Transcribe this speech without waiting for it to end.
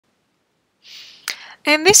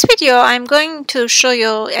In this video, I'm going to show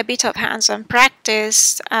you a bit of hands-on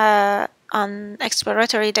practice on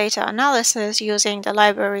exploratory data analysis using the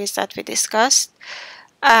libraries that we discussed.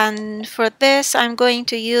 And for this, I'm going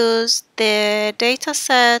to use the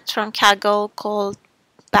dataset from Kaggle called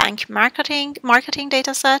Bank Marketing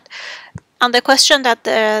Dataset. And the question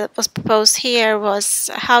that was proposed here was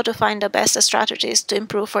how to find the best strategies to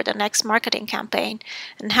improve for the next marketing campaign,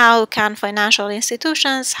 and how can financial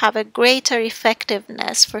institutions have a greater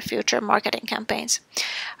effectiveness for future marketing campaigns.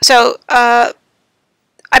 So I'm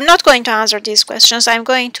not going to answer these questions. I'm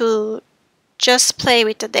going to just play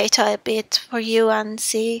with the data a bit for you and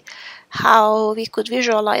see how we could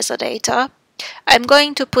visualize the data. I'm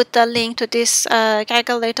going to put the link to this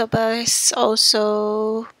Kaggle database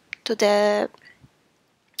also to the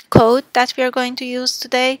code that we are going to use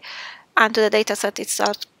today and to the dataset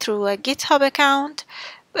itself through a GitHub account.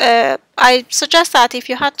 I suggest that if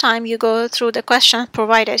you had time, you go through the questions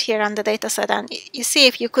provided here on the dataset and you see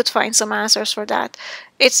if you could find some answers for that.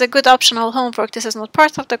 It's a good optional homework. This is not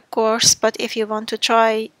part of the course, but if you want to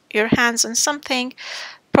try your hands on something,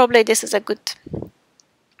 probably this is a good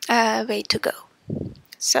way to go.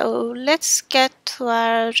 So let's get to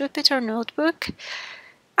our Jupyter notebook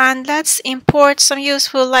and let's import some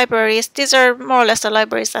useful libraries. These are more or less the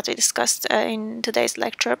libraries that we discussed in today's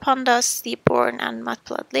lecture: Pandas, Seaborn, and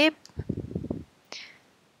Matplotlib.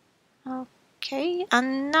 Okay,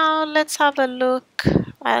 and now let's have a look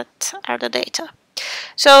at the data.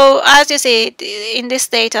 So as you see in this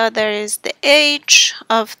data, there is the age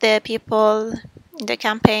of the people in the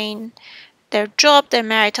campaign, their job, their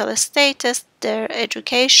marital status, their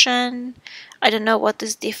education, I don't know what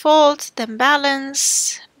is default, then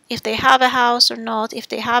balance, if they have a house or not, if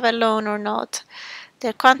they have a loan or not,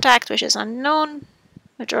 their contact, which is unknown,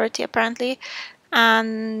 majority apparently,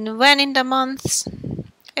 and when in the months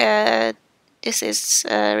this is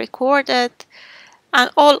recorded,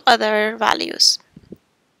 and all other values.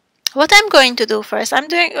 What I'm going to do first, I'm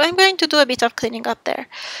going to do a bit of cleaning up there.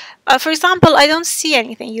 For example, I don't see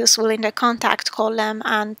anything useful in the contact column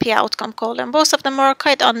and P outcome column. Both of them are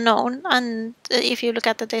quite unknown, and if you look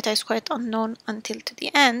at the data, it's quite unknown until to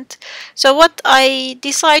the end. So what I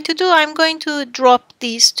decide to do, I'm going to drop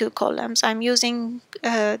these two columns. I'm using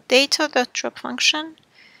data.drop function,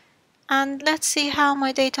 and let's see how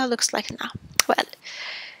my data looks like now. Well,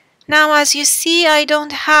 now as you see, I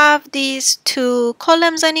don't have these two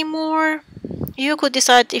columns anymore. You could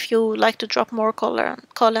decide if you like to drop more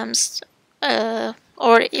columns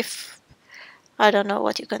or if, I don't know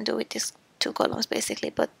what you can do with these two columns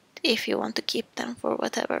basically, but if you want to keep them for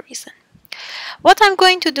whatever reason. What I'm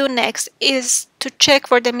going to do next is to check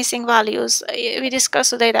for the missing values. We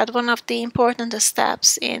discussed today that one of the important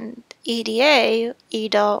steps in EDA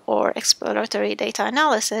or exploratory data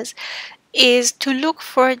analysis is to look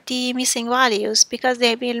for the missing values, because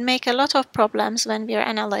they will make a lot of problems when we are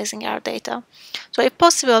analyzing our data. So if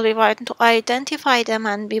possible, we want to identify them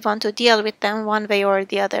and we want to deal with them one way or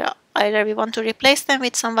the other. Either we want to replace them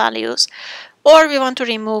with some values or we want to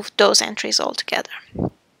remove those entries altogether.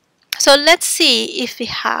 So let's see if we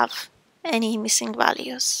have any missing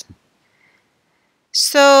values.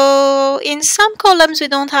 So in some columns we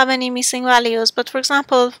don't have any missing values, but for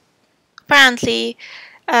example, apparently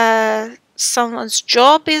someone's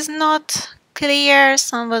job is not clear,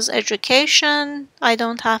 someone's education, I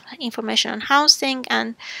don't have information on housing,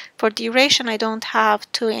 and for duration I don't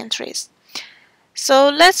have two entries. So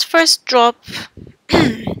let's first drop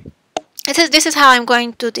this is how I'm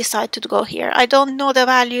going to decide to go here. I don't know the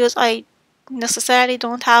values, I necessarily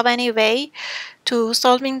don't have any way to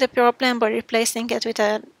solving the problem by replacing it with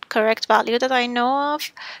a correct value that I know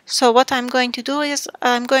of. So what I'm going to do is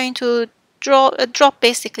I'm going to drop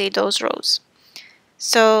basically those rows.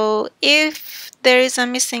 So if there is a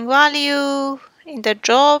missing value in the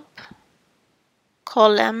job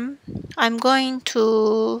column, I'm going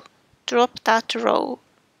to drop that row.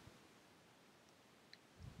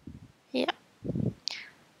 Yeah.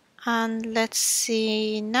 And let's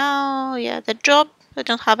see now, yeah, the job, I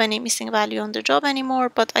don't have any missing value on the job anymore,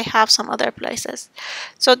 but I have some other places.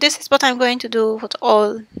 So this is what I'm going to do with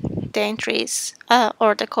all the entries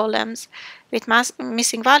or the columns with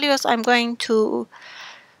missing values. I'm going to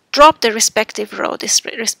drop the respective row, this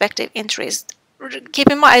respective entries.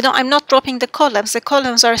 Keep in mind, I'm not dropping the columns. The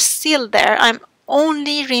columns are still there. I'm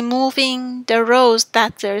only removing the rows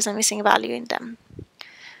that there is a missing value in them.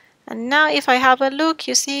 And now if I have a look,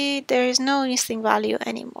 you see there is no missing value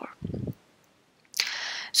anymore.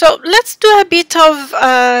 So let's do a bit of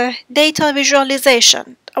data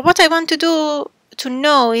visualization. What I want to do to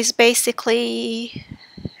know is basically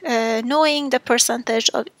knowing the percentage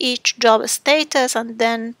of each job status and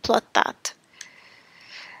then plot that.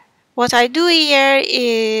 What I do here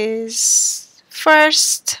is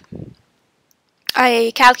first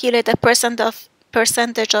I calculate the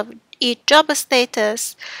percentage of each job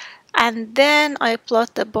status, and then I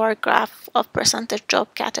plot the bar graph of percentage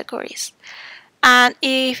job categories. And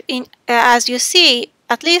as you see,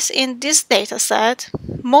 at least in this data set,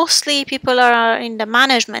 mostly people are in the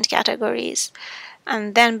management categories,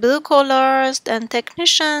 and then blue collars, then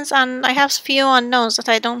technicians, and I have few unknowns that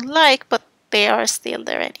I don't like, but they are still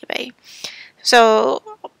there anyway. So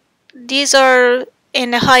these are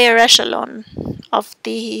in a higher echelon of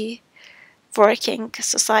the working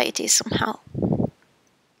society somehow.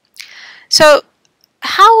 So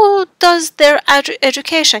how does their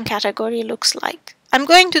education category looks like? I'm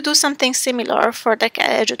going to do something similar for the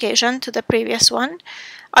education to the previous one.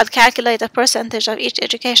 I'll calculate a percentage of each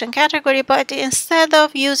education category, but instead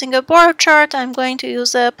of using a bar chart, I'm going to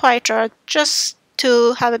use a pie chart just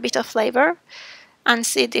to have a bit of flavor and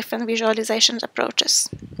see different visualization approaches.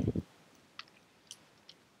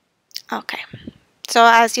 Okay, so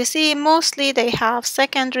as you see, mostly they have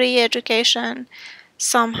secondary education,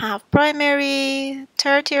 some have primary,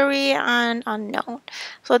 tertiary, and unknown.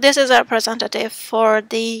 So this is representative for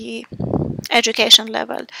the education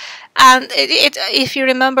level. And if you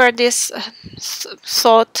remember this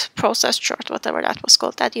thought process chart, whatever that was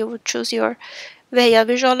called, that you would choose your way of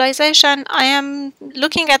visualization, I am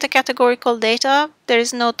looking at the categorical data. There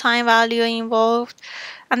is no time value involved,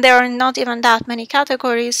 and there are not even that many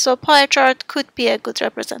categories, so pie chart could be a good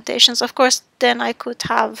representation. Of course, then I could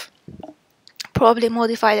have probably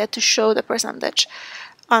modified it to show the percentage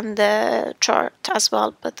on the chart as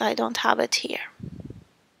well, but I don't have it here.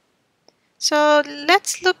 So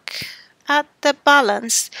let's look at the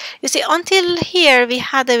balance. You see, until here we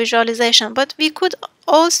had a visualization, but we could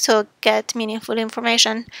also get meaningful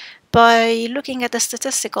information by looking at the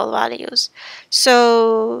statistical values.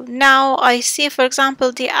 So now I see, for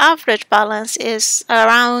example, the average balance is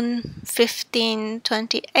around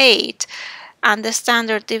 1528, and the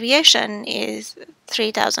standard deviation is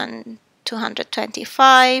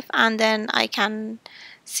 3225, and then I can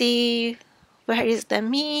see where is the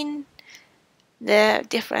mean, the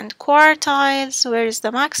different quartiles, where is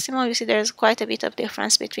the maximum. You see there's quite a bit of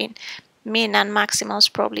difference between mean and maximums.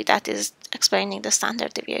 Probably that is explaining the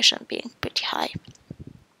standard deviation being pretty high.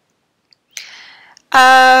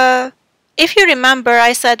 If you remember,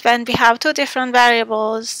 I said when we have two different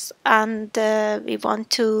variables and we want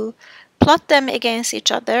to plot them against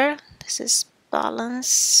each other, this is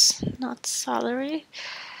balance, not salary,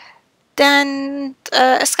 then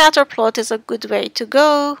a scatter plot is a good way to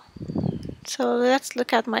go. So let's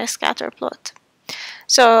look at my scatter plot.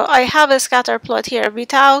 So I have a scatter plot here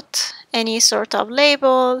without any sort of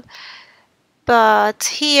label, but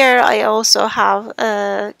here I also have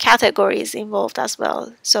categories involved as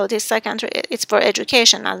well. So this second, it's for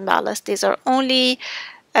education and balance. These are only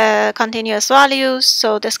continuous values,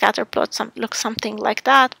 so the scatter plot looks something like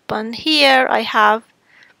that. But here I have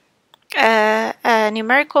a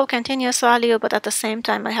numerical continuous value, but at the same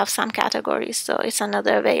time I have some categories, so it's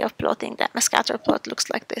another way of plotting them. A scatter plot looks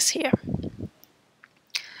like this here.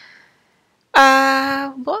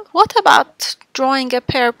 What about drawing a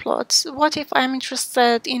pair plot? What if I'm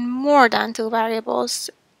interested in more than two variables?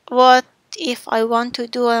 What if I want to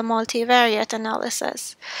do a multivariate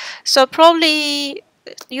analysis? So probably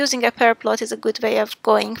using a pair plot is a good way of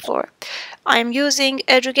going for. I'm using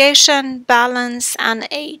education, balance, and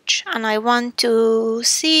age, and I want to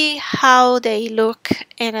see how they look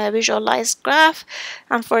in a visualized graph.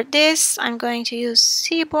 And for this, I'm going to use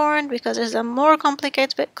Seaborn because it's a more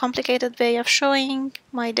complicated way of showing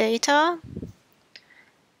my data.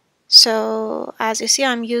 So as you see,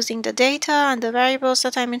 I'm using the data, and the variables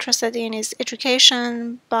that I'm interested in is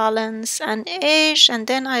education, balance, and age, and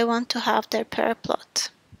then I want to have their pair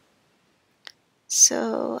plot.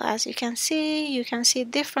 So as you can see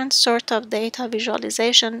different sort of data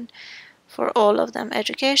visualization for all of them: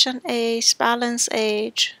 education, age, balance,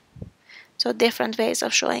 age. So different ways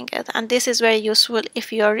of showing it, and this is very useful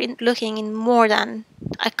if you're looking in more than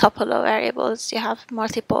a couple of variables. You have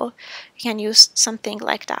multiple, you can use something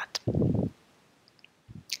like that.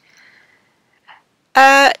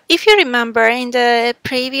 If you remember, in the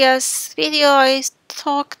previous video I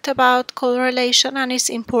talked about correlation, and it's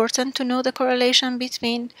important to know the correlation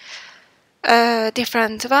between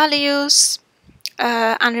different values.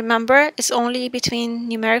 And remember, it's only between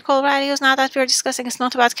numerical values now that we're discussing. It's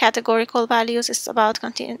not about categorical values, it's about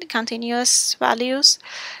continuous values.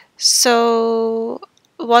 So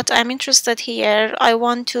what I'm interested here, I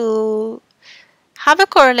want to have a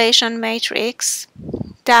correlation matrix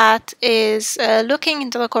that is looking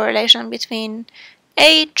into the correlation between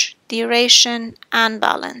age, duration, and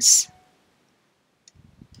balance.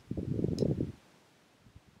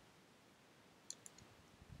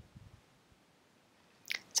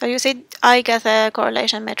 So you see, I get a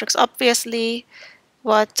correlation matrix. Obviously,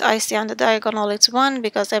 what I see on the diagonal is 1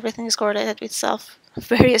 because everything is correlated with itself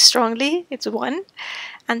very strongly. It's 1.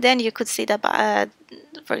 And then you could see the,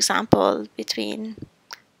 for example, between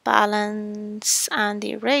balance and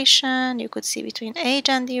duration, you could see between age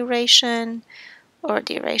and duration, or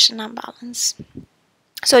duration and balance.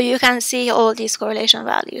 So you can see all these correlation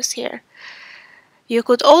values here. You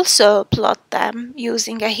could also plot them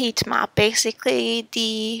using a heat map. Basically,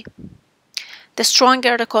 the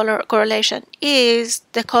stronger the correlation is,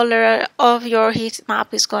 the color of your heat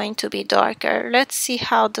map is going to be darker. Let's see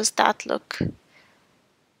how does that look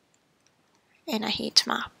in a heat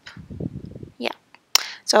map. Yeah,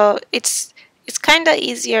 so it's kind of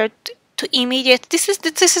easier to immediate. This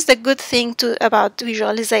is the good thing about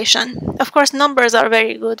visualization. Of course, numbers are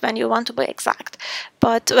very good when you want to be exact,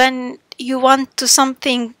 but when you want to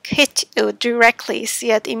something hit you directly,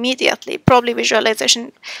 see it immediately, probably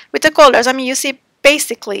visualization with the colors. I mean, you see,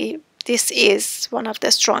 basically, this is one of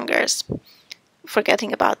the strongest,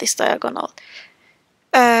 forgetting about this diagonal,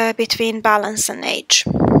 between balance and age.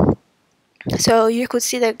 So you could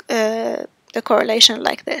see the correlation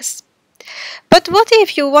like this. But what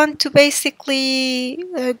if you want to basically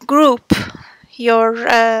group your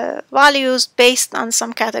values based on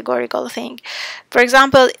some categorical thing? For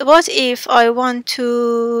example, what if I want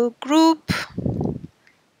to group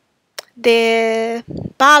the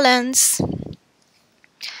balance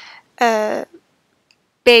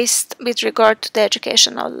based with regard to the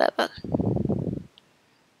educational level?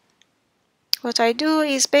 What I do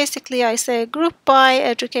is basically I say group by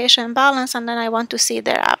education balance, and then I want to see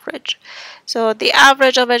their average. So the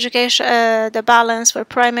average of education, the balance for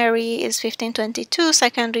primary is 1522,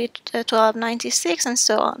 secondary 1296, and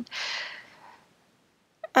so on.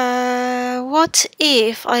 What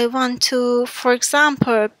if I want to, for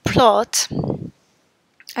example, plot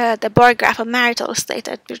the bar graph of marital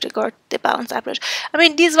status with regard to the balance average? I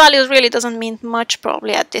mean, these values really doesn't mean much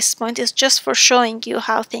probably at this point. It's just for showing you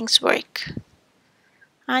how things work.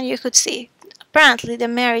 And you could see, apparently the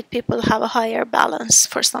married people have a higher balance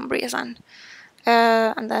for some reason.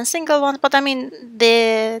 And then single ones, but I mean,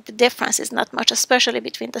 the difference is not much, especially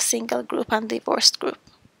between the single group and divorced group.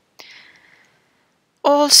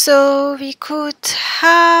 Also, we could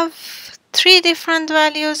have 3 different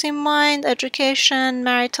values in mind: education,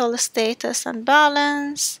 marital status, and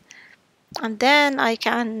balance. And then I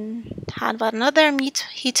can have another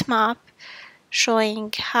heat map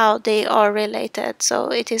showing how they are related. So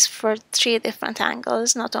it is for 3 different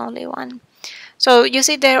angles, not only one. So you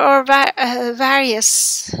see, there are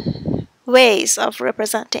various ways of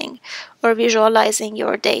representing or visualizing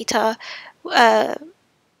your data,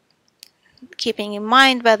 keeping in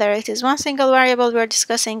mind whether it is one single variable we're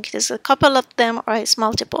discussing, it is a couple of them, or it's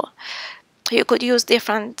multiple. You could use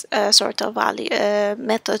different sort of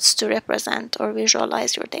methods to represent or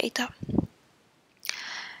visualize your data.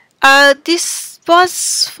 This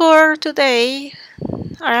was for today.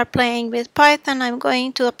 Are playing with Python. I'm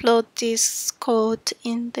going to upload this code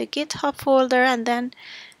in the GitHub folder, and then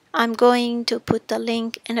I'm going to put the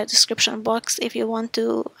link in the description box if you want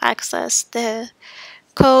to access the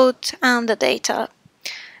code and the data.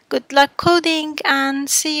 Good luck coding, and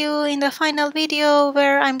see you in the final video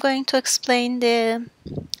where I'm going to explain the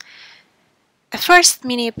first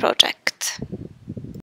mini project.